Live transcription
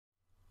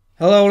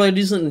Hello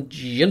ladies and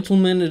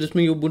gentlemen, it is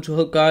me Ubuntu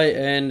Help Guy,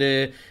 and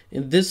in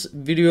this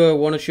video I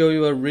want to show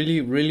you a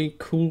really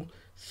cool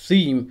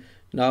theme.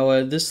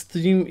 Now this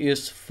theme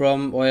is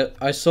from,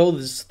 I saw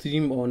this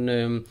theme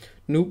on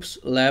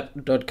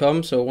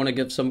noobslab.com, so I want to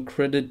give some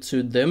credit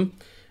to them,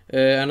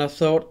 and I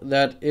thought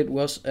that it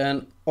was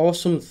an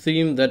awesome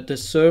theme that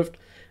deserved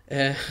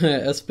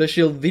a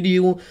special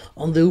video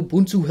on the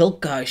Ubuntu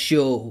Help Guy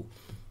show.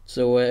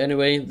 So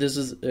anyway, this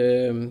is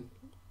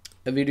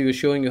a video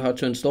showing you how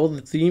to install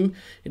the theme.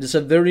 It is a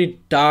very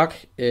dark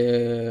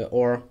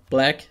or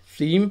black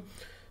theme,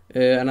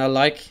 and I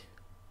like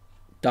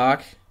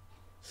dark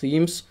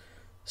themes.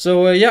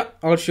 So yeah,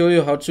 I'll show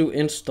you how to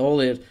install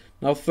it.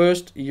 Now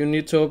first you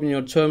need to open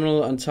your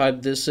terminal and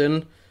type this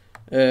in,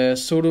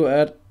 sudo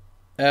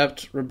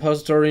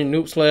add-apt-repository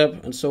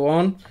noobslab and so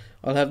on.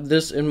 I'll have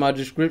this in my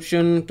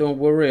description, don't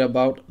worry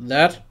about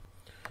that.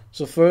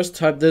 So first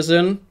type this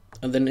in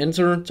and then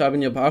enter, type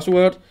in your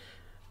password,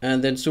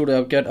 and then sudo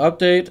apt-get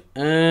update,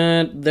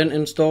 and then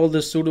install the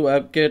sudo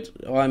apt-get,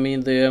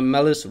 the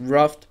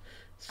Malys-Rought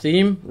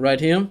theme right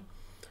here.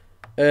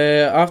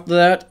 After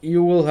that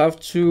you will have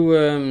to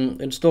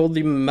install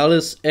the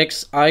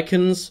Malys-Ex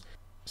icons,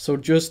 so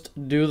just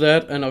do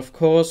that, and of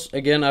course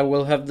again I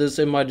will have this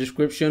in my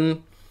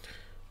description.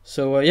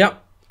 So yeah,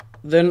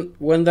 then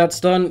when that's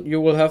done you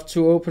will have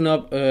to open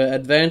up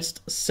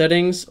advanced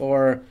settings,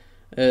 or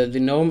the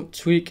GNOME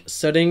tweak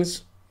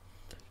settings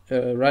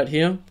right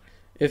here.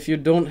 If you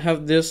don't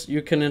have this,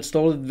 you can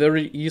install it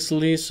very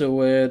easily,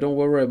 so don't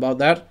worry about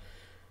that.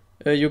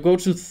 You go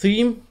to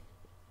theme,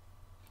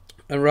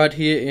 and right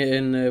here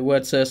in where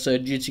it says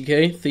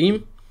GTK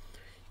theme,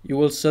 you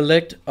will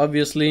select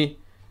obviously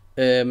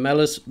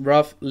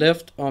Malys-Rought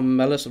left or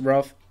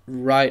Malys-Rought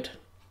right.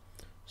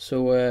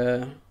 So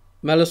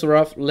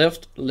Malys-Rought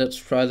left, let's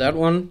try that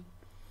one.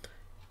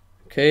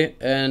 Okay,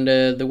 and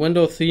the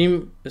window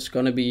theme is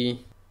gonna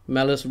be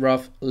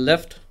Malys-Rought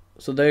left.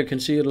 So there you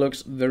can see it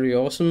looks very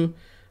awesome.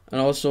 And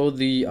also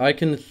the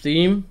icon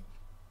theme,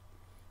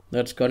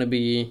 that's gonna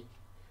be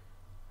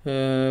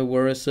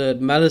where is it?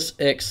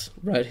 Malys-Ex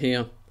right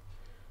here.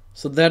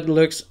 So that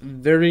looks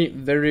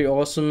very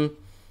awesome,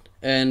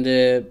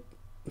 and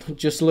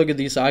just look at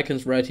these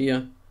icons right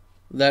here.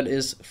 That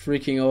is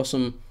freaking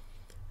awesome.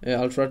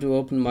 I'll try to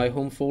open my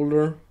home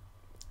folder,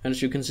 and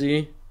as you can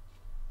see,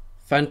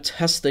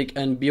 fantastic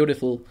and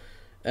beautiful.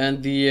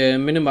 And the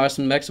minimize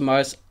and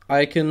maximize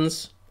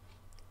icons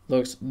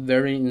looks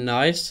very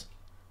nice.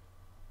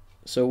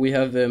 So we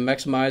have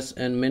maximize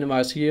and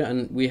minimize here,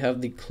 and we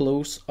have the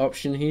close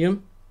option here.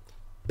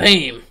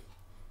 Bam!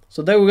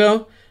 So there we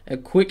go, a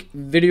quick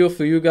video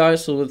for you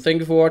guys. So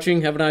thank you for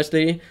watching, have a nice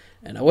day,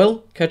 and I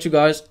will catch you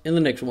guys in the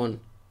next one.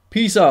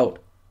 Peace out,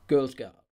 Girl Scout.